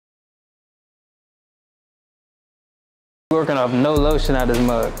Working off no lotion out of this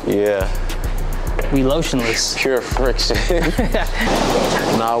mug. Yeah. We lotionless. Pure friction.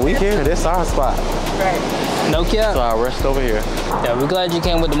 Nah, we here. This our spot. Right. No cap. So I rest over here. Yeah, we're glad you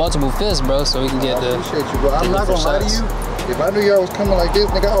came with the multiple fists, bro, so we can get the. I appreciate you, bro. I'm not gonna lie to you. If I knew y'all was coming like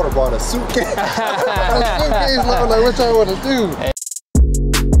this, nigga, I would have bought a suitcase. A suitcase, load, like what y'all wanna do? Hey.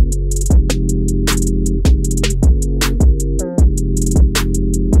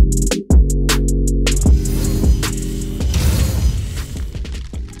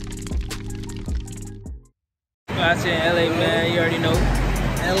 Out here in LA, man, you already know.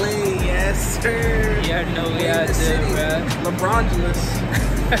 LA, yes sir. You already know we out there, bro. LeBronulous.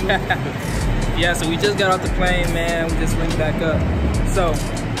 Yeah, so we just got off the plane, man. We just linked back up. So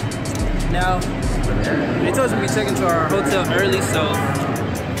now they told us we'd be checking to our hotel early, so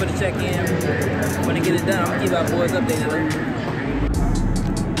for the check-in, when they get it done, I'm gonna keep our boys updated.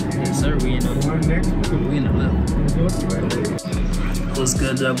 Yes, sir. We in the lift. What's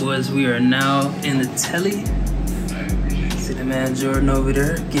good, y'all boys? We are now in the telly. See the man Jordan over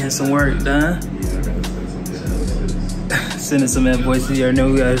there getting some work done. Sending some invoices. You already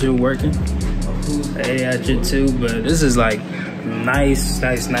know we out here working. Hey, out here too, but this is like nice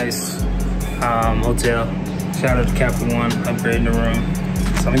hotel. Shout out to Capital One, upgrading the room.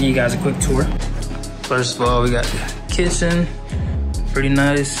 So I'm gonna give you guys a quick tour. First of all, we got the kitchen. Pretty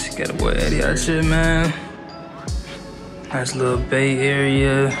nice. Got a boy Eddie out here, man. Nice little bay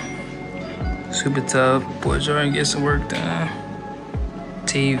area. Super tough. Boy Jordan get some work done.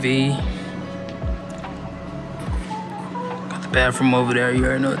 TV. Got the bathroom over there. You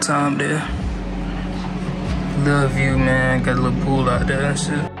already know what time there. Little view, man. Got a little pool out there and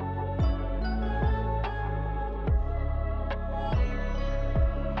shit.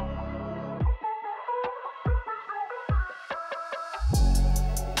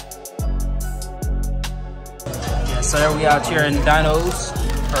 So we out here in Dino's,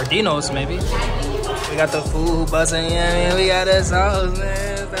 or Dino's maybe. We got the food buzzing, you know what I mean? We got that sauce,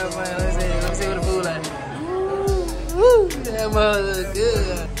 man. Let me see what the food like. Woo, that mother look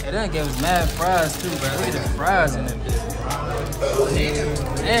good. They done give us mad fries too, bro. Look at the fries in it,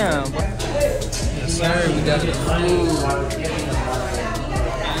 bitch. Damn, bro. Yes, sir, we got the food. You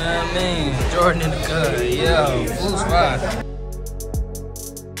know what I mean? Jordan in the cut, yo, food's fire.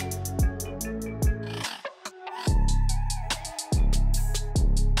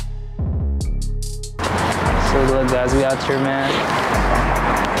 So look, guys, we out here, man.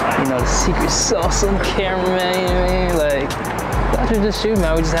 You know, the secret sauce on camera, man. You know what I mean? Like, out here just shooting,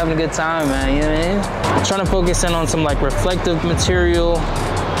 man. We just having a good time, man. You know what I mean? I'm trying to focus in on some like reflective material.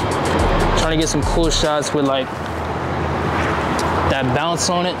 Trying to get some cool shots with like that bounce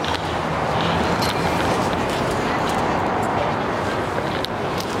on it.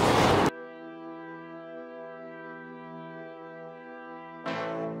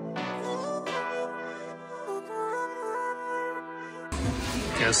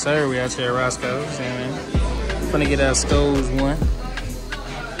 Yes, sir. We out here at Roscoe's, you know what I mean? Gonna get our stoves one.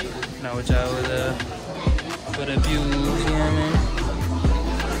 Now with y'all for the views, you know what I mean?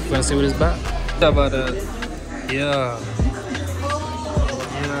 Wanna see what it's about? How about that? Yeah.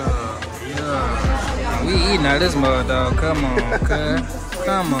 We eating out this mud, dog. Come on, cuz.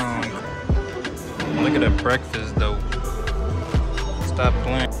 Come on. Look at that breakfast, though. Stop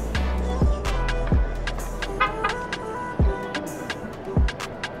playing.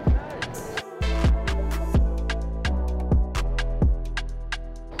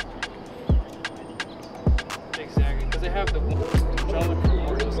 Exactly, because they have the controller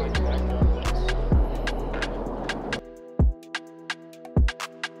keyboard just like the background.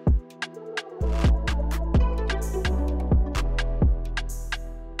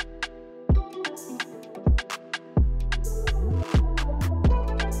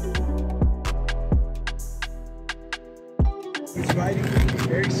 It's riding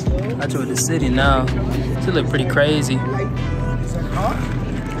very slow. I toured the city now. It look pretty crazy.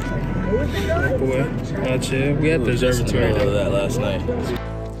 Boy, chill. We had the observatory of that last night.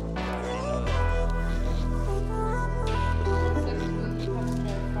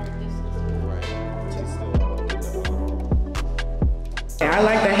 I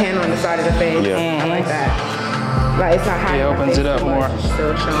like the hand on the side of the face. Yeah. I like that. Like it's not high. It opens it up more.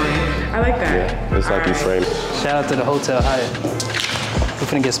 Still showing. I like that. Yeah, it's like you frame it. Shout out to the Hotel Hyatt. We're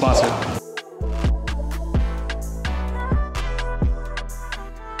finna get sponsored.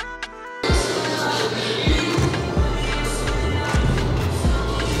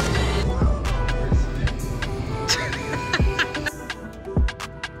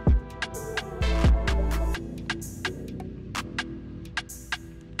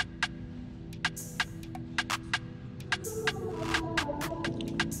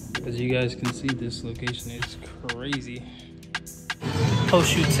 As you guys can see, this location is crazy.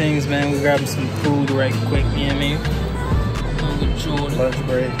 Post-shoot things, man. We grabbing some food right quick, you know what I mean? With Jordan. Lunch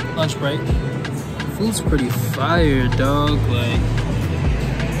break. Lunch break. Food's pretty fire, dog. Like,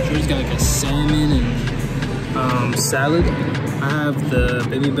 Jordan's got like a salmon and salad. I have the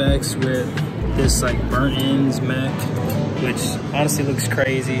baby backs with this like burnt ends mac, which honestly looks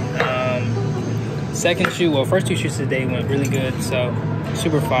crazy. Second shoot, well, first 2 shoots today went really good, so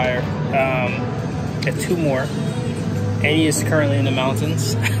super fire. Got 2 more. Eddie is currently in the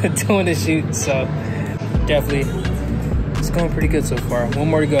mountains doing the shoot, so definitely it's going pretty good so far. 1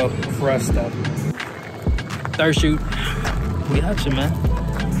 more to go for us though. 3rd shoot, we out you, man.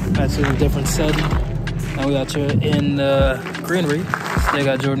 That's a different setting. Now we out here in the greenery. Still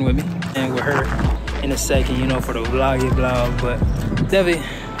got Jordan with me and with her in a second, you know, for the vloggy vlog, but definitely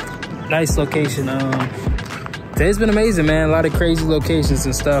nice location. Today's been amazing, man. A lot of crazy locations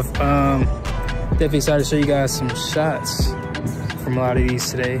and stuff. Definitely excited to show you guys some shots from a lot of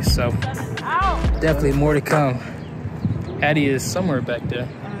these today. So definitely more to come. Addie is somewhere back there.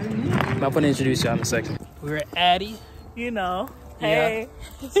 I'm going to introduce y'all in a second. We're at Addie. You know. Hey.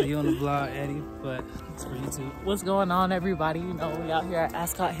 Yeah. So you on the vlog, Addie, but it's for YouTube. What's going on, everybody? You know, we out here at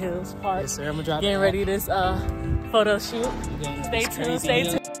Ascot Hills Park. Yes, sir. I'm gonna drop getting ready this photo shoot. Stay tuned, stay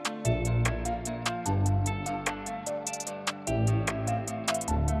tuned.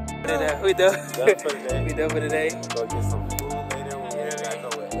 We done for today. Go get some food later. We'll get back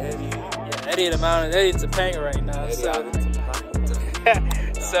up with Eddie. Yeah, Eddie in the mountain. Eddie in Topanga right now.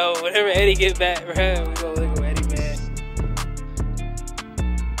 So whenever Eddie get back, right, we gonna look at Eddie, man.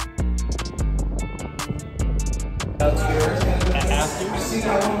 Out here at Afters.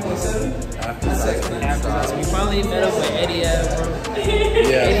 We finally met up with Eddie at, bro.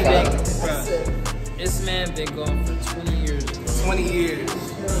 Eddie been, bro. This man been going for 20 years. Bro. 20 years.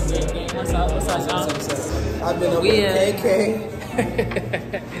 What's up, y'all? I've been up We with KK.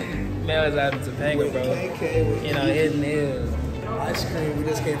 Man was out in Topanga, bro. KK with You know, hitting hills. ice cream. We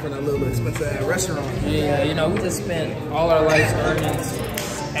just came from that little expensive restaurant. Yeah, you know, we just spent all our life's earnings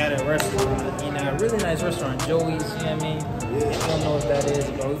at a restaurant. You know, a really nice restaurant, Joey's, you know what I mean? If you don't know what that is,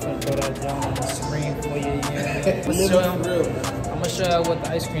 bro, we finna throw that down on the screen for you, you know what I mean? I'm gonna show you what the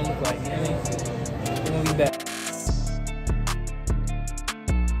ice cream look like, you know what I mean? We're gonna be back.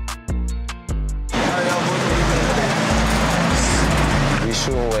 We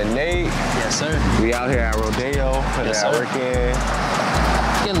shooting with Nate. Yes, sir. We out here at Rodeo. Put Yes, that sir. work in.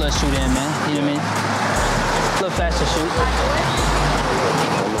 Get a little shoot in, man, you know what I mean? A little faster shoot.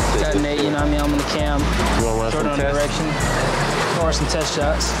 Got Nate, you know what I mean? I'm on the cam. You wanna run Jordan some on the tests? direction. Or some test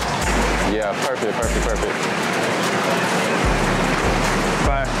shots. Yeah, perfect.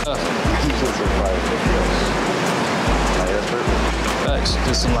 Fire. Facts.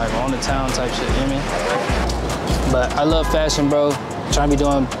 Just some like on the town type shit, you know what I mean? But I love fashion, bro. Trying to be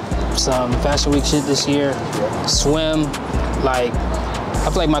doing some fashion week shit this year. Swim, like, I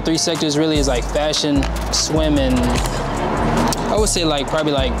feel like my 3 sectors really is like fashion, swim, and I would say like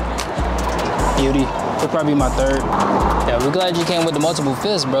probably like beauty. Would probably be my 3rd. Yeah, we're glad you came with the multiple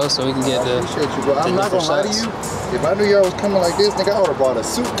fists, bro, so we can get I the. appreciate you, bro. I'm not different gonna lie to shots. you. If I knew y'all was coming like this, nigga, I would've bought a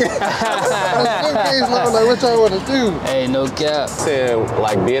suitcase. A suitcase, like what y'all wanna do? Hey, no cap. Saying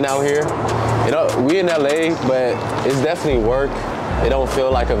like being out here, you know, we in LA, but it's definitely work. It don't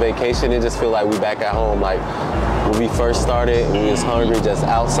feel like a vacation. It just feel like we back at home. Like when we first started, we was hungry, just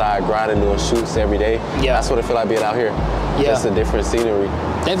outside grinding, doing shoots every day. Yeah. That's what it feel like being out here. Yeah. Just a different scenery.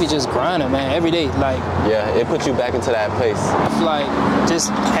 Definitely just grinding, man, every day. Like, Yeah, it puts you back into that place. I feel like just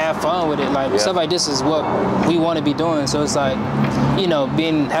have fun with it. Like Yeah. stuff like this is what we want to be doing. So it's like, you know,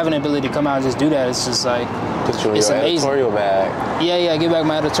 having the ability to come out and just do that. It's just like, Put you in it's your amazing. editorial bag. Yeah, get back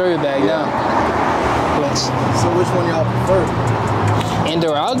my editorial bag now. Yes. So which one y'all prefer?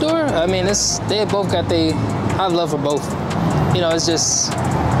 Indoor, outdoor. I mean, they both got I love for both. You know, it's just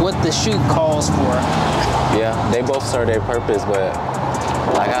what the shoot calls for. Yeah, they both serve their purpose, but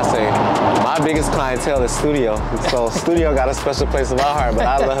like I say, my biggest clientele is studio. So studio got a special place in my heart, but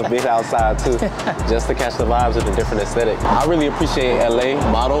I love being outside too, just to catch the vibes of the different aesthetic. I really appreciate LA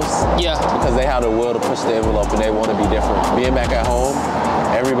models Yeah. because they have the will to push the envelope and they want to be different. Being back at home,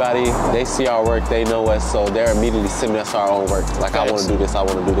 everybody, they see our work, they know us, so they're immediately sending us our own work. Like, I want to do this, I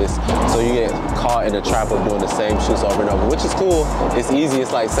want to do this. So you get caught in the trap of doing the same shoots over and over, which is cool. It's easy,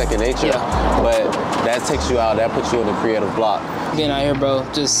 it's like second nature, but that takes you out, that puts you in the creative block. Being out here, bro,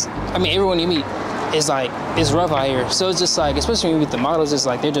 I mean, everyone you meet, it's like, it's rough out here. So it's just like, especially with the models, it's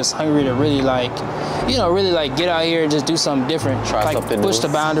like they're just hungry to really like, you know, really like get out here and just do something different. Try like something push new.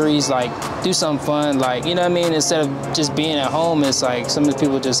 the boundaries, like do something fun, like, you know what I mean? Instead of just being at home, it's like some of the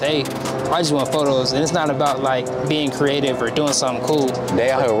people just, hey, I just want photos. And it's not about like being creative or doing something cool.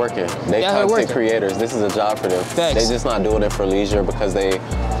 They out here working. They out here content working. creators. This is a job for them. Facts. They just not doing it for leisure because they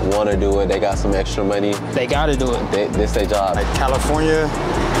want to do it. They got some extra money. They gotta do it. This their job. Like California,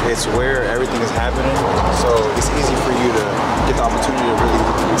 it's where everything is happening, so it's easy for you to get the opportunity to really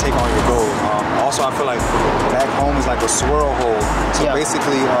take on your goal. Also, I feel like back home is like a swirl hole. So Yeah.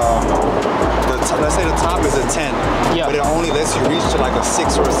 basically, let's say the top is a 10, Yeah. but it only lets you reach to like a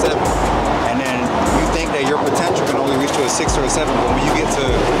 6 or a 7. And then you think that your potential can only reach to a 6 or a 7, but when you get to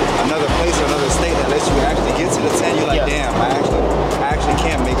another place or another state that lets you actually get to the 10, you're like, Yeah. damn, I actually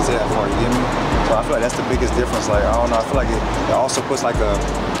can't make it to that far, you get me? So I feel like that's the biggest difference. Like, I don't know, I feel like it also puts like a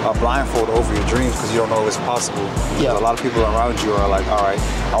blindfold over your dreams because you don't know if it's possible. Yeah. A lot of people around you are like, all right,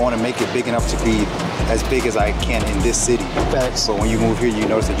 I want to make it big enough to be as big as I can in this city. Facts. But when you move here, you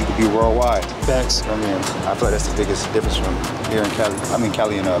notice that you could be worldwide. Facts. I mean, I feel like that's the biggest difference from here in Cali. I mean,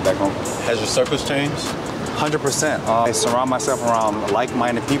 Cali and back home. Has your circles changed? 100%. I surround myself around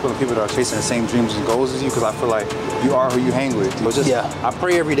like-minded people and people that are chasing the same dreams and goals as you because I feel like you are who you hang with. So just, Yeah. I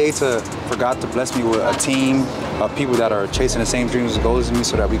pray every day for God to bless me with a team of people that are chasing the same dreams and goals as me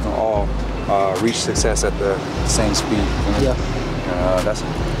so that we can all reach success at the same speed. Yeah.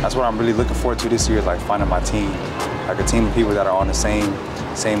 That's what I'm really looking forward to this year, is like finding my team. Like a team of people that are on the same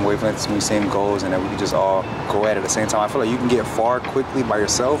wavelength as me, same goals, and that we can just all go at it at the same time. I feel like you can get far quickly by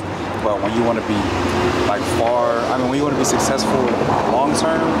yourself, but when you want to be like when you want to be successful long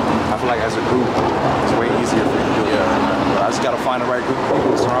term, I feel like as a group, it's way easier for you to do it. But I just got to find the right group of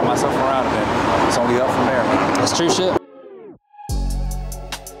people to surround myself around, and then it's only up from there, man. That's true shit.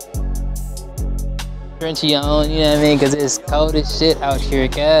 Drenchy on, you know what I mean? Cause it's cold as shit out here,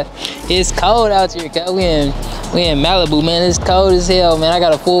 guy. It's cold out here, guy. We in Malibu, man. It's cold as hell, man. I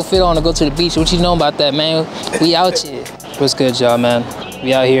got a full fit on to go to the beach. What you know about that, man? We out here. What's good, y'all, man?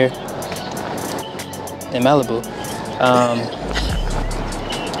 We out here in Malibu.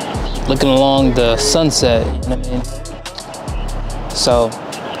 Looking along the sunset, you know what I mean? So,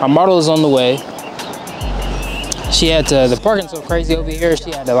 our model is on the way. She had to, the parking's so crazy over here,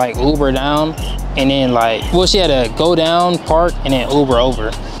 she had to like Uber down and then like, well, she had to go down, park, and then Uber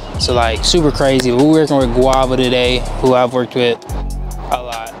over. So like super crazy. We're working with Guava today, who I've worked with a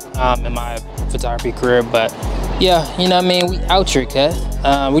lot in my photography career. But yeah, you know what I mean? We out here, cat.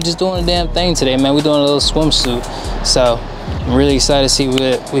 We just doing a damn thing today, man. We doing a little swimsuit. So I'm really excited to see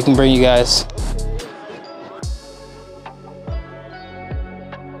what we can bring you guys.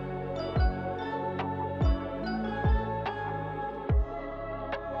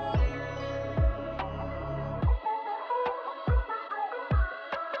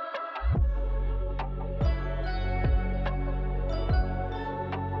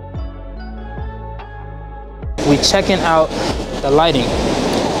 We checking out the lighting.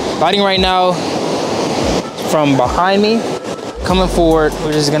 Lighting right now from behind me, coming forward,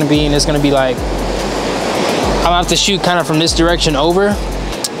 which is gonna be, and it's gonna be like, I'm gonna have to shoot kind of from this direction over.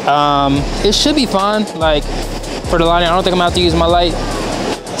 It should be fun, like for the lighting. I don't think I'm gonna have to use my light.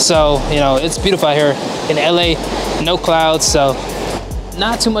 So, you know, it's beautiful out here in LA, no clouds, so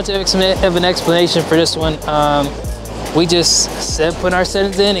not too much of an explanation for this one. We just putting our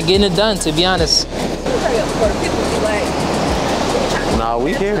settings in and getting it done, to be honest. Nah,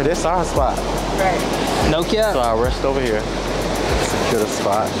 we here. This our spot. No cap. So I rushed over here. Secure the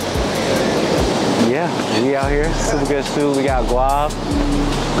spot. Yeah, we out here. Super good shoot. We got Guava.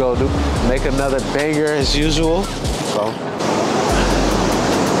 Go make another banger as usual. So